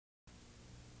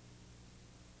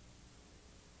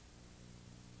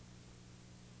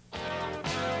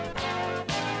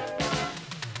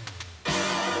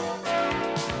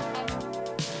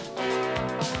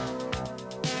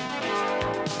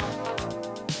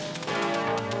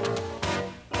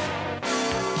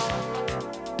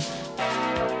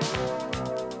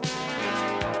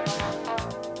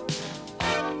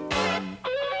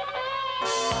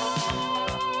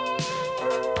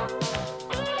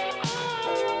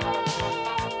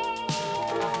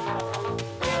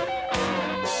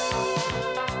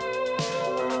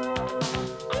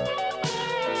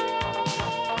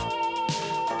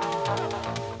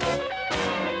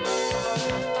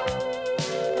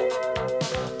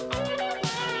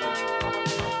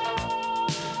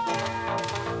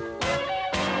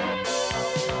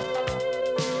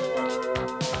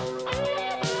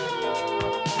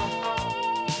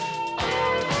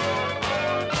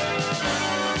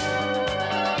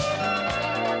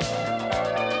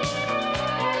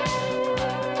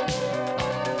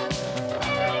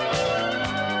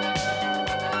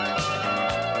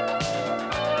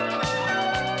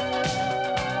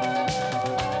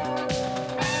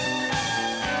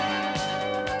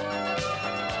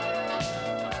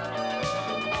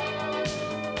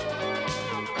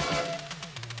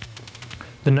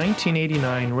The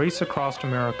 1989 Race Across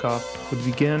America would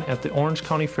begin at the Orange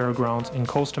County Fairgrounds in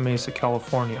Costa Mesa,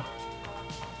 California.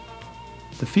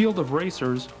 The field of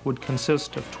racers would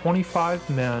consist of 25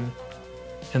 men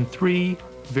and 3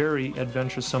 very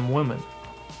adventuresome women.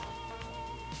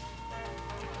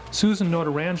 Susan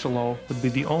Notorangelo would be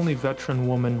the only veteran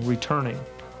woman returning.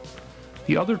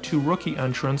 The other 2 rookie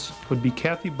entrants would be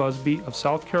Kathy Busby of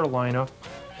South Carolina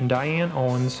and Diane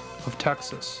Owens of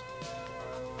Texas.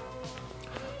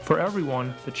 For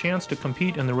everyone, the chance to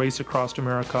compete in the Race Across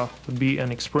America would be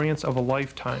an experience of a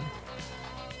lifetime.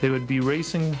 They would be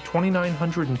racing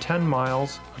 2,910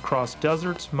 miles across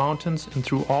deserts, mountains, and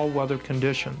through all weather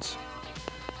conditions.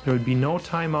 There would be no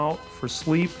time out for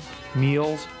sleep,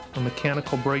 meals, or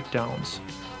mechanical breakdowns.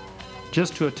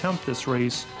 Just to attempt this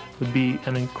race would be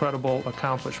an incredible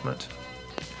accomplishment.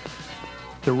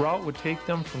 The route would take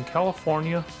them from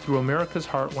California through America's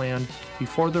heartland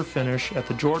before their finish at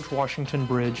the George Washington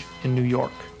Bridge in New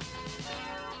York.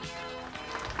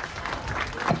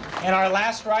 And our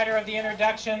last rider of the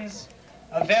introductions,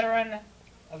 a veteran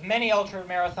of many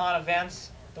ultra-marathon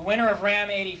events, the winner of Ram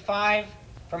 85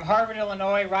 from Harvard,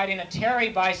 Illinois, riding a Terry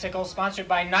bicycle sponsored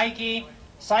by Nike,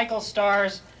 Cycle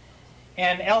Stars,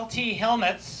 and LT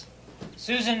helmets,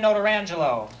 Susan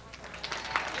Notorangelo.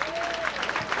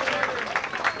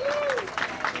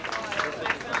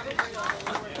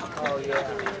 Oh, yeah.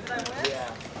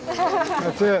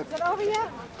 That's it. Is it over yet?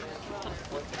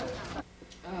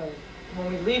 When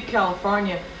we leave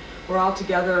California, we're all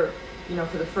together, you know,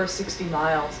 for the first 60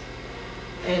 miles.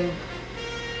 And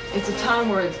it's a time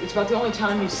where it's about the only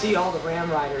time you see all the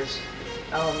Ram riders.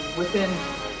 Within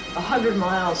 100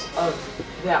 miles of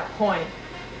that point,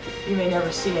 you may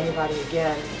never see anybody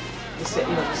again, the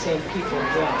same people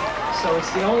again. So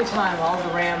it's the only time all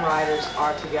the Ram riders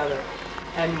are together.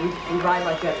 And we ride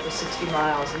like that for 60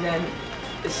 miles. And then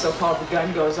it's so-called the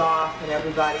gun goes off and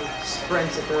everybody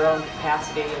sprints at their own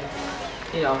capacity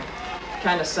and, you know,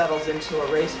 kind of settles into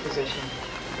a race position.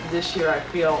 This year I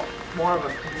feel more of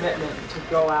a commitment to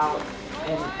go out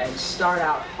and start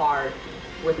out hard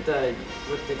with the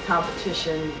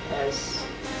competition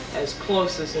as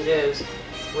close as it is,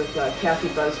 with Kathy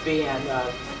Busby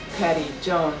and Patty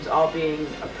Jones all being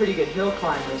pretty good hill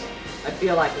climbers. I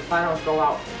feel like if I don't go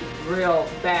out real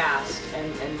fast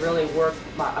and really work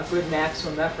a good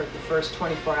maximum effort the first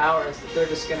 24 hours, that they're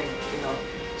just going to, you know,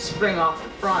 spring off the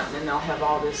front, and then they'll have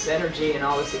all this energy and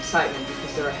all this excitement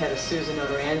because they're ahead of Susan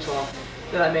Notorangelo,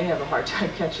 that I may have a hard time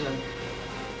catching them.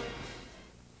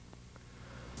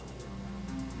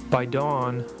 By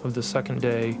dawn of the second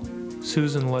day,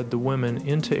 Susan led the women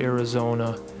into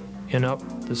Arizona and up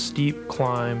the steep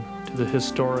climb to the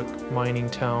historic mining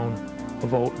town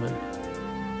of Oatman.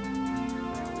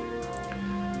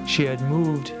 She had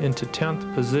moved into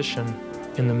 10th position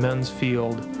in the men's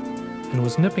field and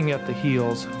was nipping at the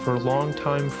heels of her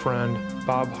longtime friend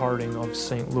Bob Harding of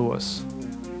St. Louis.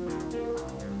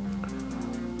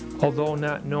 Although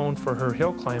not known for her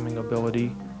hill climbing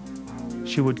ability,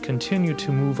 she would continue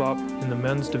to move up in the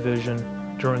men's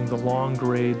division during the long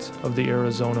grades of the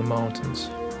Arizona mountains.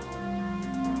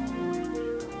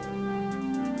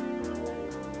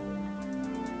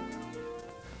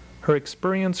 Her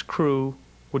experienced crew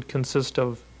would consist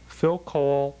of Phil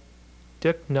Cole,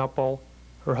 Dick Neppel,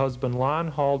 her husband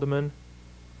Lon Haldeman,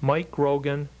 Mike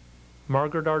Grogan,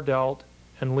 Margaret Ardelt,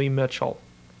 and Lee Mitchell.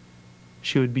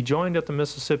 She would be joined at the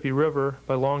Mississippi River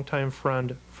by longtime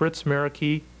friend Fritz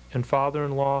Markey and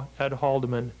father-in-law Ed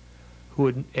Haldeman, who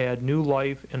would add new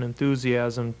life and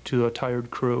enthusiasm to a tired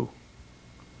crew.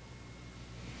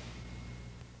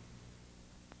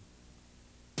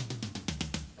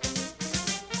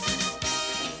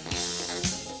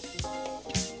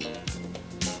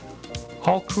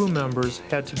 All crew members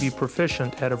had to be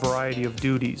proficient at a variety of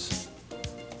duties.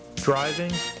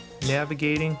 Driving,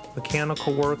 navigating,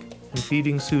 mechanical work, and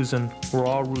feeding Susan were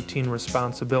all routine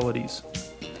responsibilities.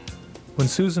 When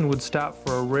Susan would stop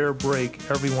for a rare break,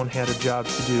 everyone had a job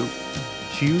to do.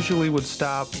 She usually would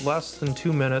stop less than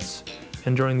 2 minutes,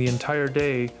 and during the entire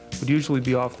day would usually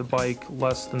be off the bike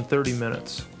less than 30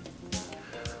 minutes.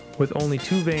 With only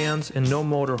 2 vans and no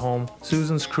motorhome,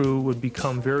 Susan's crew would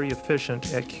become very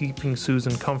efficient at keeping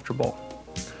Susan comfortable.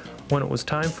 When it was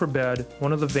time for bed,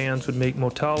 one of the vans would make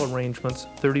motel arrangements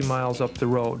 30 miles up the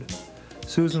road.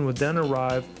 Susan would then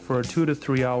arrive for a 2 to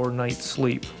 3 hour night's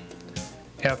sleep.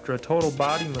 After a total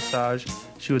body massage,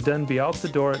 she would then be out the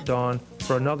door at dawn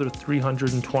for another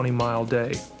 320-mile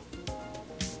day.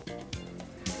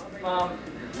 Mom,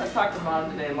 I talked to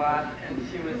Mom today a lot, and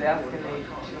she was asking me,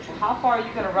 she goes, well, how far are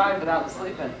you going to ride without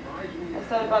sleeping? I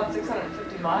said about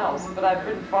 650 miles, but I've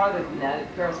ridden farther than that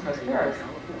at Paris, Paris.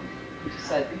 She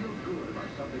said,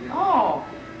 oh,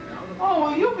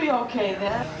 well, you'll be okay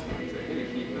then.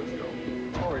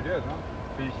 Oh, he did, huh?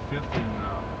 Finished 5th in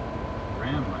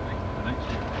Ram, I think, the next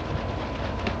year.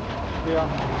 Yeah.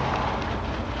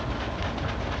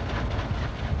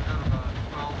 Got about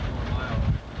 12 more miles.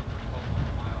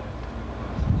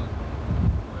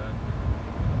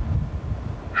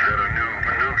 Is that a new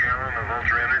gallon of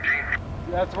Ultra Energy?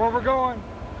 That's where we're going.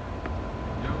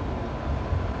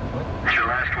 It's your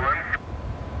last one?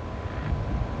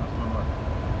 Last one what?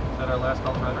 Is that our last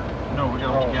Colorado? No, we got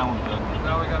a whole gallon done.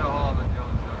 Now we got a whole other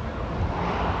gallon done.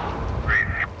 Great.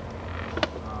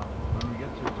 When we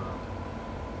get to,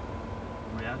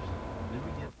 did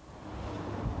we get?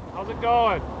 How's it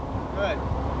going? Good.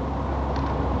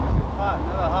 Hot,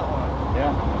 another hot one.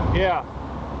 Yeah.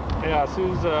 Yeah,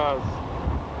 Sue's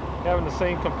having the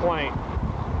same complaint.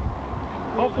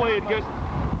 Hopefully it gets...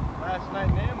 Last night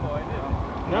in Amboy, didn't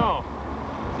it? No.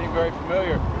 Seemed very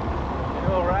familiar.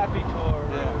 The old Rappy Tour.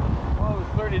 Yeah. Well, it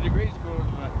was 30 degrees cooler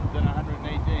than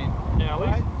 118. Yeah, at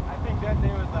least... I think that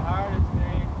day was the hardest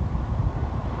day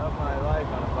of my life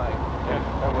on a bike. Yeah,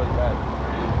 that was bad.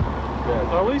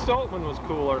 Well, at least Altman was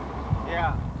cooler.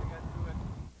 Yeah.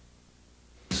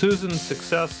 Susan's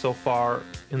success so far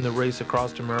in the race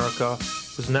across America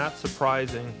was not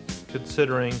surprising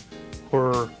considering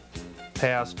her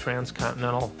past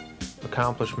transcontinental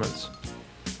accomplishments.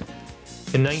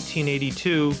 In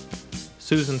 1982,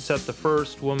 Susan set the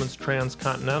first women's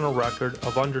transcontinental record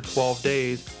of under 12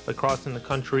 days by crossing the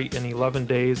country in 11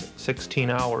 days, 16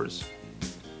 hours.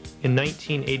 In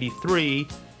 1983,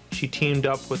 she teamed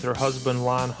up with her husband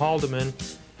Lon Haldeman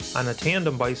on a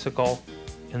tandem bicycle,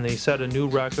 and they set a new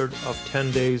record of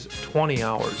 10 days, 20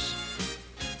 hours.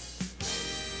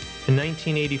 In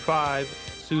 1985,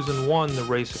 Susan won the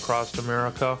race across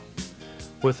America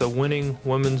with a winning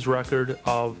women's record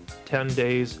of 10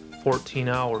 days, 14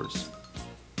 hours.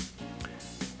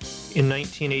 In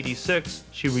 1986,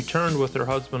 she returned with her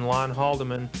husband Lon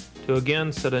Haldeman to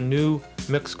again set a new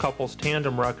mixed couples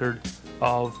tandem record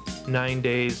of 9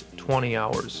 days, 20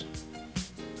 hours.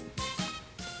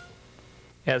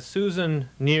 As Susan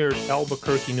neared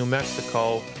Albuquerque, New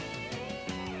Mexico,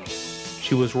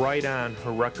 she was right on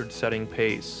her record-setting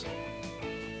pace.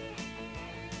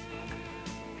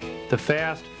 The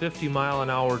fast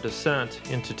 50-mile-an-hour descent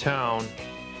into town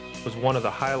was one of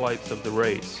the highlights of the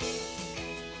race.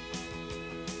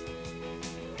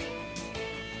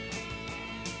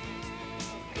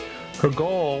 Her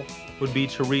goal would be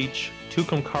to reach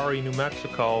Tucumcari, New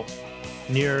Mexico,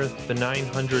 near the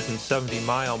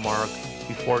 970-mile mark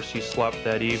before she slept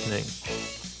that evening.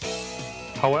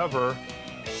 However,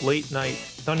 late-night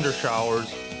thunder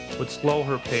showers would slow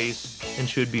her pace and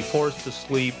she would be forced to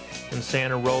sleep in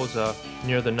Santa Rosa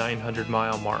near the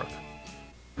 900-mile mark.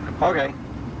 Okay.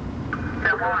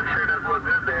 That wallet sure does look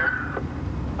good there.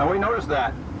 And we noticed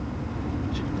that.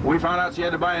 We found out she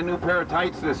had to buy a new pair of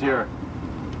tights this year.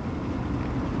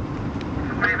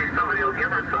 Maybe somebody will give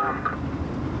her some.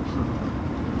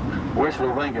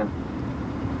 Wishful thinking.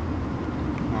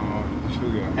 Oh,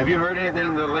 sugar. Have you heard anything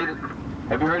of the latest?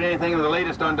 Have you heard anything of the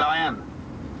latest on Diane?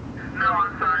 No,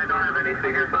 I'm sorry, I don't have any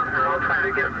figures on her. I'll try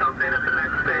to get something at the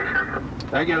next station.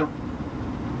 Thank you.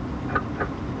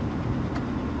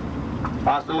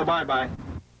 Hasta la bye-bye.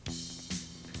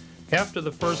 After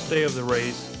the first day of the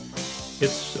race,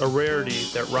 it's a rarity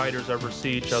that riders ever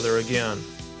see each other again.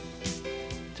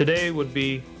 Today would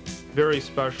be very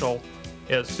special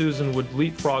as Susan would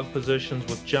leapfrog positions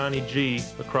with Johnny G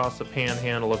across the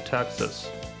panhandle of Texas.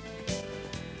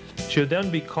 She would then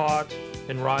be caught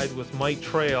and ride with Mike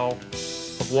Trail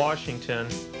of Washington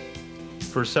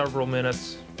for several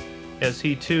minutes as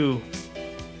he too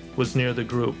was near the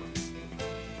group.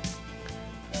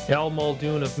 Al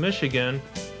Muldoon of Michigan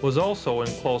was also in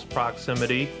close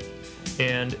proximity,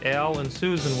 and Al and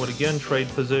Susan would again trade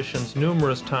positions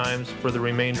numerous times for the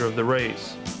remainder of the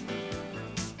race.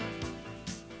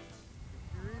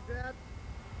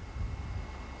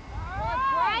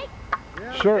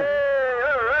 Sure.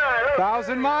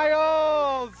 1,000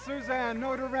 miles! Suzanne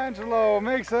Notorangelo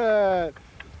makes it.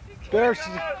 There she...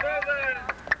 Okay,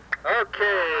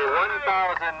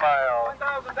 1,000 miles.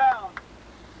 1,000 down.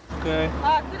 Okay.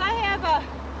 Could I have a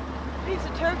piece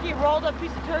of turkey, rolled up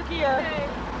piece of turkey, or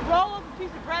roll up a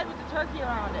piece of bread with the turkey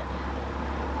around it?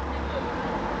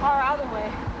 Or other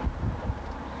way.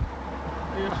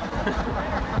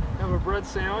 Have a bread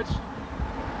sandwich?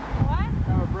 What?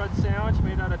 Have a bread sandwich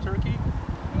made out of turkey?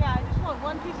 Yeah, I just want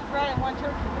one piece of bread and one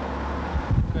turkey.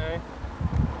 Okay.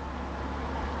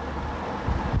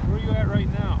 Where are you at right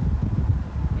now?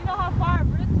 You know how far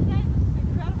I've ridden today? This is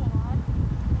incredible, Ron.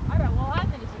 Well, I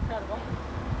think it's incredible.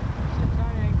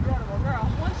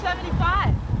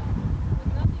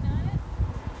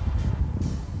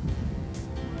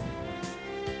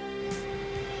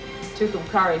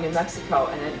 Tucumcari, New Mexico,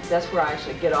 and then that's where I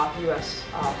actually get off US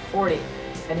 40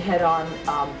 and head on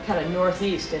kind of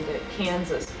northeast into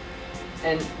Kansas.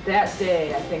 And that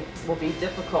day, I think, will be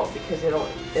difficult because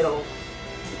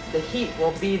the heat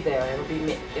will be there. It'll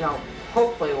be, you know,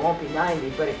 hopefully it won't be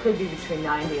 90, but it could be between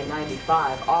 90 and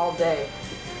 95 all day.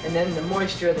 And then the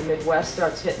moisture of the Midwest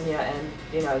starts hitting you, and,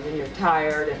 you know, then you're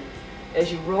tired. And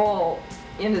as you roll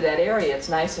into that area, it's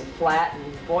nice and flat,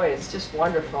 and boy, it's just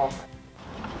wonderful.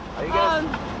 Are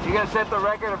you gonna set the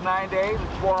record of 9 days and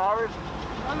 4 hours?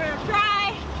 I'm gonna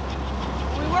try.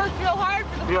 We worked real hard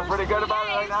for the Feel first pretty good 3 about it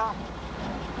right days. now?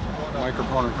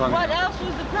 Microphone in front of What you. else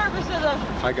was the purpose of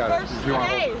the I got it. first If 3 you want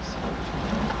to- days?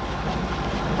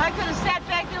 I could have sat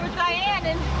back there with Diane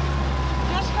and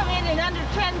just come in under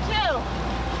 10 too.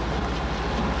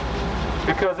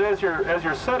 Because as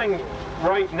you're setting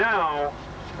right now,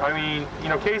 I mean, you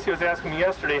know, Casey was asking me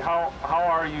yesterday,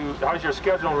 how's your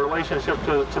schedule in relationship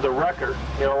to the record?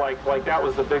 You know, like that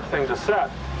was the big thing to set.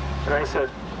 And I said,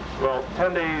 well,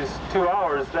 10 days, 2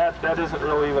 hours, that isn't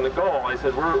really even the goal. I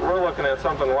said, we're looking at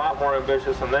something a lot more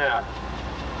ambitious than that.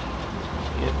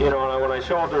 You know, and when I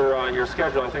showed her your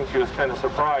schedule, I think she was kind of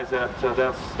surprised that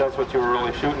that's what you were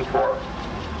really shooting for.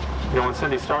 You know, when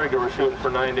Cindy started, you were shooting for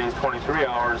 9 days, 23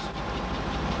 hours.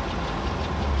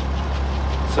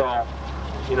 So,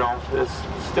 you know, it's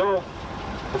still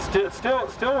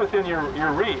within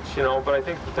your reach, you know. But I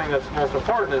think the thing that's most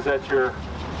important is that you're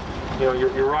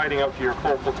riding up to your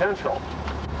full potential.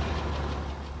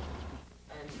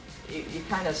 And you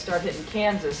kind of start hitting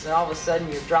Kansas, and all of a sudden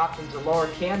you're dropped into lower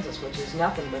Kansas, which is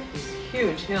nothing but these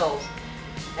huge hills.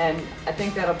 And I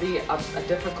think that'll be a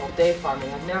difficult day for me.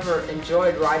 I've never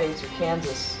enjoyed riding through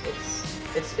Kansas.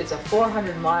 It's a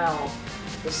 400-mile.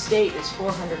 The state is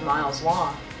 400 miles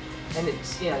long, and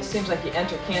it's, you know, it seems like you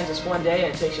enter Kansas one day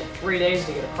and it takes you 3 days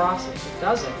to get across it. It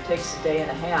doesn't. It takes a day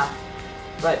and a half,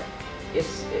 but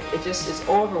it's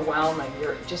overwhelming.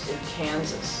 You're just in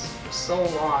Kansas for so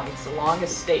long. It's the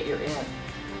longest state you're in,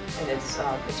 and it's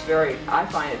very. I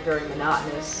find it very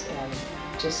monotonous, and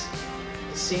just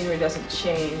the scenery doesn't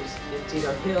change. It's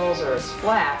either hills or it's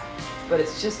flat, but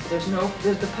it's just there's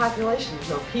the population. There's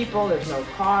no people. There's no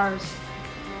cars.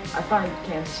 I find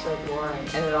Kansas very boring,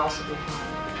 and it also be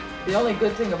fun. The only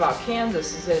good thing about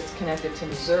Kansas is that it's connected to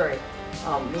Missouri.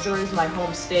 Missouri is my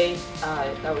home state.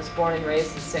 I was born and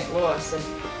raised in St. Louis, and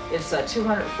it's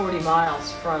 240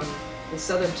 miles from the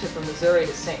southern tip of Missouri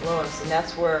to St. Louis, and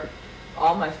that's where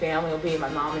all my family will be, my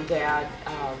mom and dad.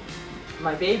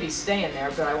 My baby's staying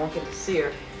there, but I won't get to see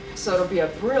her. So it'll be a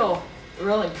real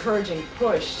encouraging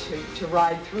push to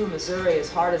ride through Missouri as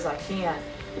hard as I can,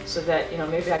 so that, you know,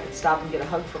 maybe I could stop and get a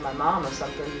hug from my mom or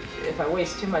something. If I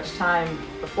waste too much time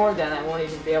before then, I won't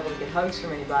even be able to get hugs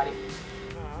from anybody.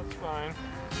 No, that's fine.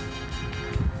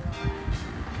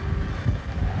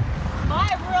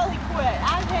 I've really quit.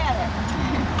 I've had it.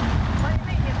 What do you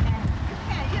mean you've had it? You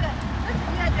can't. Listen,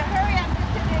 you had to hurry up and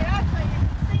get to New York so you can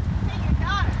see your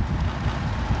daughter.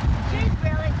 She's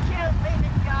really cute. We've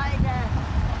enjoyed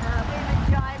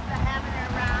having her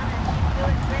around, and she's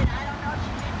doing great. I don't know if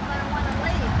she's even going to want to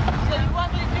leave. So you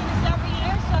want me to do this every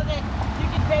year so that you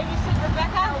can babysit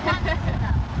Rebecca?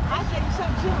 I think so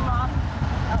too, Mom.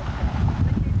 Okay.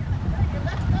 What you doing? Good. You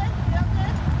look good. Feel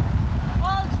good?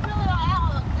 Well, it's really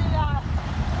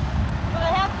for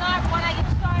the half night when I get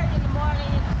started in the morning,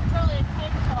 it's really a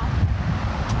painful.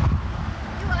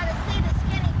 You ought to see the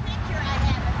skinny picture I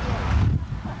have of you.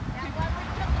 That one we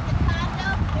took at the condo?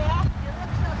 Yeah. You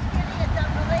look so skinny, it's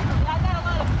unbelievable. I got a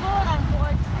lot of fluid on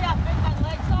board. See how big my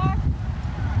legs are?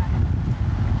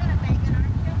 You're going to make it,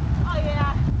 aren't you? Oh,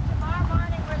 yeah. Tomorrow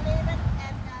morning we're leaving,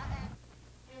 and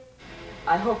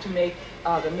I hope to make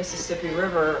the Mississippi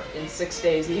River in 6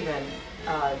 days even,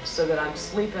 so that I'm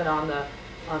sleeping on the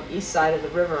east side of the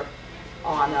river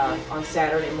on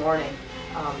Saturday morning,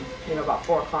 you know, about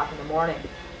 4 o'clock in the morning.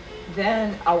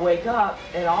 Then I'll wake up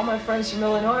and all my friends from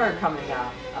Illinois are coming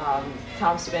down.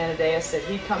 Tom Spanadeus said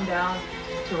he'd come down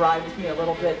to ride with me a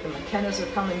little bit. The McKennas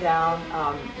are coming down.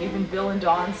 Even Bill and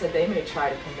Dawn said they may try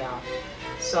to come down.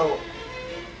 So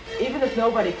even if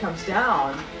nobody comes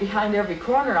down, behind every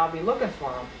corner I'll be looking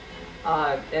for them.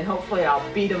 And hopefully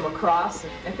I'll beat them across.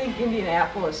 I think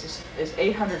Indianapolis is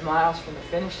 800 miles from the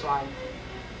finish line,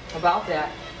 about that.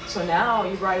 So now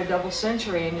you ride a double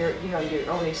century and you're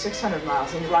only 600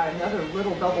 miles, and you ride another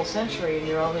little double century and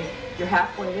you're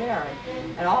halfway there.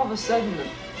 And all of a sudden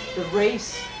the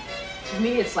race, to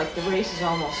me it's like the race is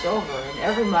almost over. And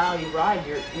every mile you ride,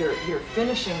 you're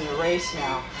finishing the race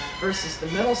now, versus the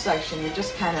middle section, you're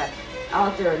just kind of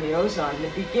out there in the ozone. In the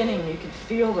beginning you can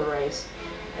feel the race.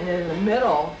 And then in the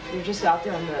middle, you're just out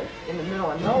there in the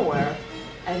middle of nowhere,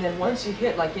 And then once you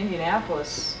hit like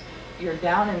Indianapolis, you're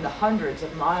down in the hundreds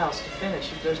of miles to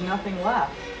finish. There's nothing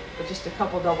left but just a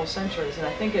couple double centuries. And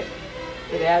I think it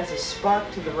adds a spark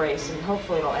to the race, and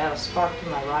hopefully it'll add a spark to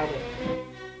my riding.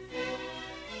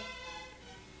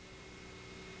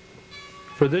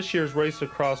 For this year's Race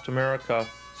Across America,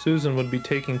 Susan would be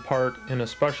taking part in a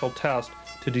special test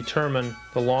to determine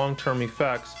the long-term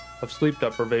effects of sleep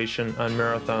deprivation on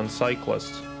marathon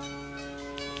cyclists.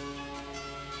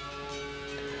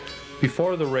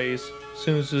 Before the race,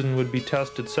 Susan would be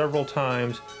tested several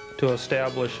times to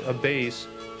establish a base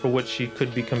for which she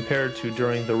could be compared to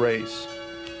during the race.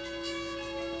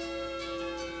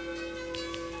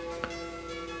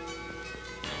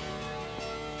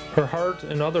 Her heart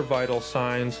and other vital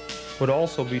signs would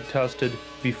also be tested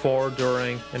before,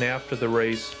 during, and after the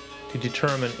race to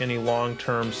determine any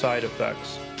long-term side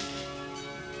effects.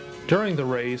 During the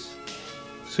race,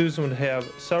 Susan would have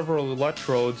several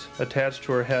electrodes attached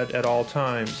to her head at all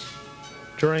times.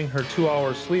 During her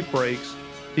 2-hour sleep breaks,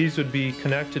 these would be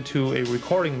connected to a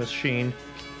recording machine,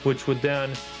 which would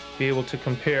then be able to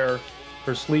compare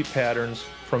her sleep patterns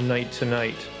from night to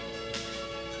night.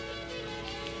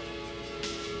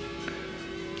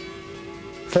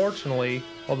 Fortunately,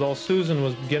 although Susan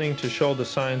was beginning to show the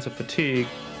signs of fatigue,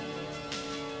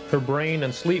 her brain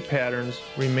and sleep patterns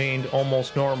remained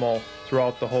almost normal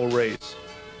throughout the whole race.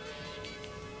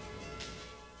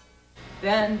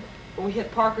 Then we hit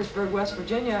Parkersburg, West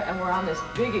Virginia, and we're on this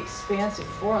big, expansive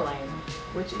 4-lane,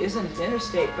 which isn't an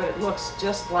interstate, but it looks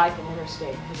just like an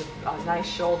interstate. There's a nice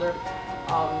shoulder.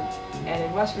 And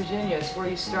in West Virginia is where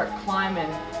you start climbing.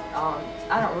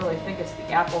 I don't really think it's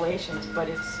the Appalachians, but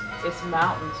it's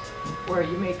mountains where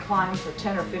you may climb for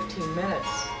 10 or 15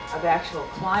 minutes of actual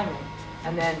climbing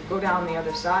and then go down the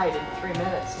other side in 3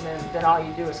 minutes, and then all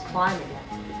you do is climb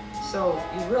again. So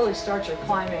you really start your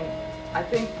climbing. I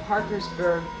think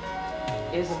Parkersburg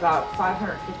is about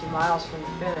 550 miles from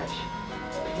the finish.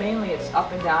 Mainly it's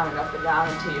up and down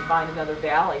until you find another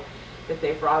valley that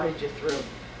they've routed you through.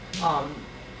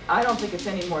 I don't think it's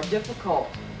any more difficult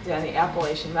than the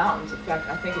Appalachian Mountains. In fact,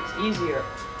 I think it's easier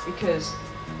because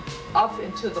up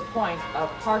into the point of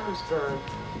Parkersburg,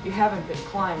 you haven't been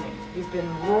climbing. You've been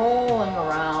rolling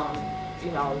around,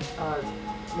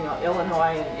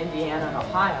 Illinois and Indiana and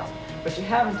Ohio, but you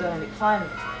haven't done any climbing.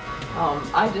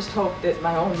 I just hope that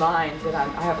my own mind, that I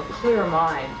have a clear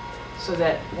mind, so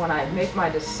that when I make my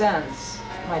descents,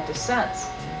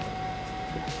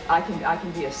 I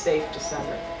can be a safe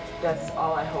descender. That's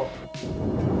all I hope.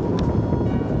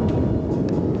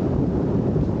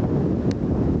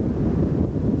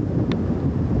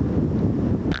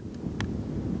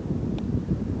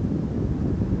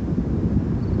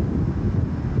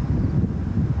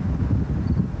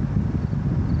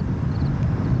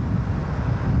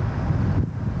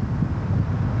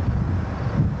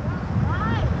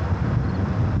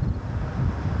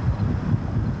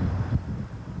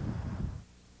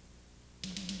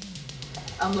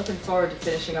 I'm looking forward to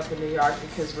finishing up in New York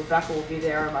because Rebecca will be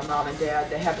there and my mom and dad.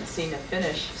 They haven't seen a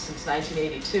finish since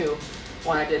 1982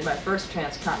 when I did my first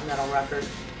transcontinental record.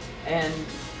 And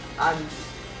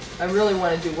I really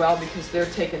want to do well because they're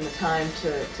taking the time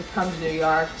to come to New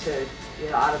York to,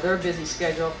 out of their busy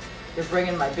schedule. They're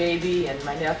bringing my baby and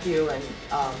my nephew, and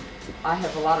I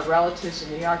have a lot of relatives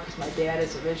in New York because my dad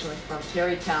is originally from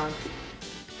Tarrytown.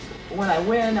 When I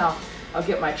win, I'll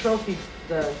get my trophy,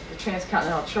 the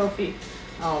transcontinental trophy.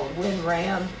 I'll win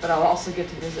Ram, but I'll also get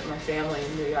to visit my family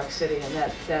in New York City,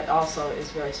 and that also is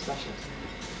very special to me.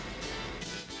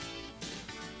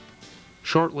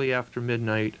 Shortly after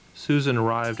midnight, Susan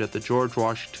arrived at the George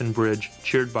Washington Bridge,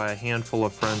 cheered by a handful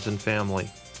of friends and family.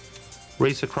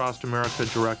 Race Across America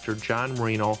director John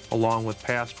Marino, along with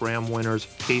past Ram winners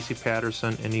Casey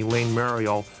Patterson and Elaine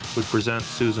Mariel, would present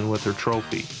Susan with her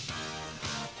trophy.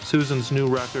 Susan's new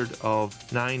record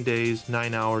of 9 days,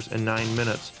 9 hours, and 9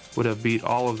 minutes would have beat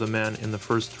all of the men in the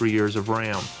first 3 years of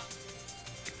Ram.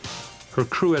 Her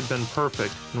crew had been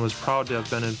perfect and was proud to have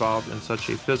been involved in such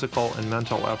a physical and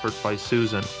mental effort by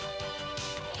Susan.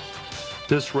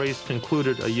 This race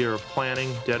concluded a year of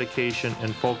planning, dedication,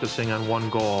 and focusing on one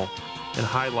goal, and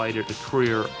highlighted a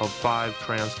career of 5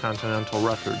 transcontinental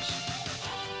records.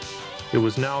 It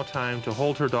was now time to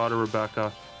hold her daughter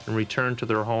Rebecca and return to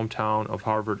their hometown of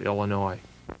Harvard, Illinois.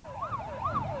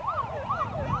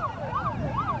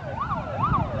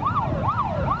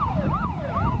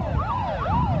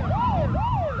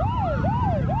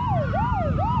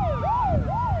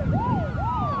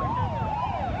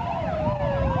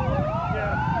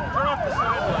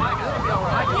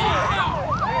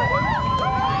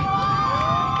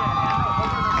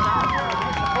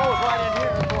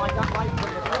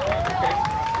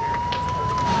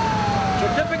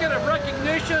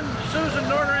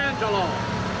 Notorangelo.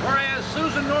 Whereas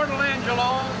Susan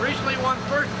Notorangelo recently won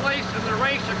first place in the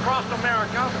race across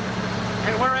America,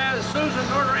 and whereas Susan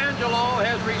Notorangelo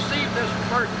has received this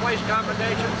first place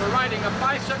commendation for riding a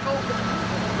bicycle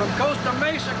from Costa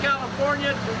Mesa,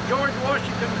 California to George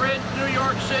Washington Bridge, New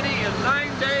York City in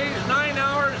 9 days, 9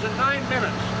 hours, and 9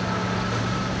 minutes.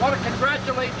 I want to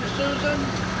congratulate you, Susan.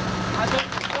 I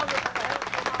think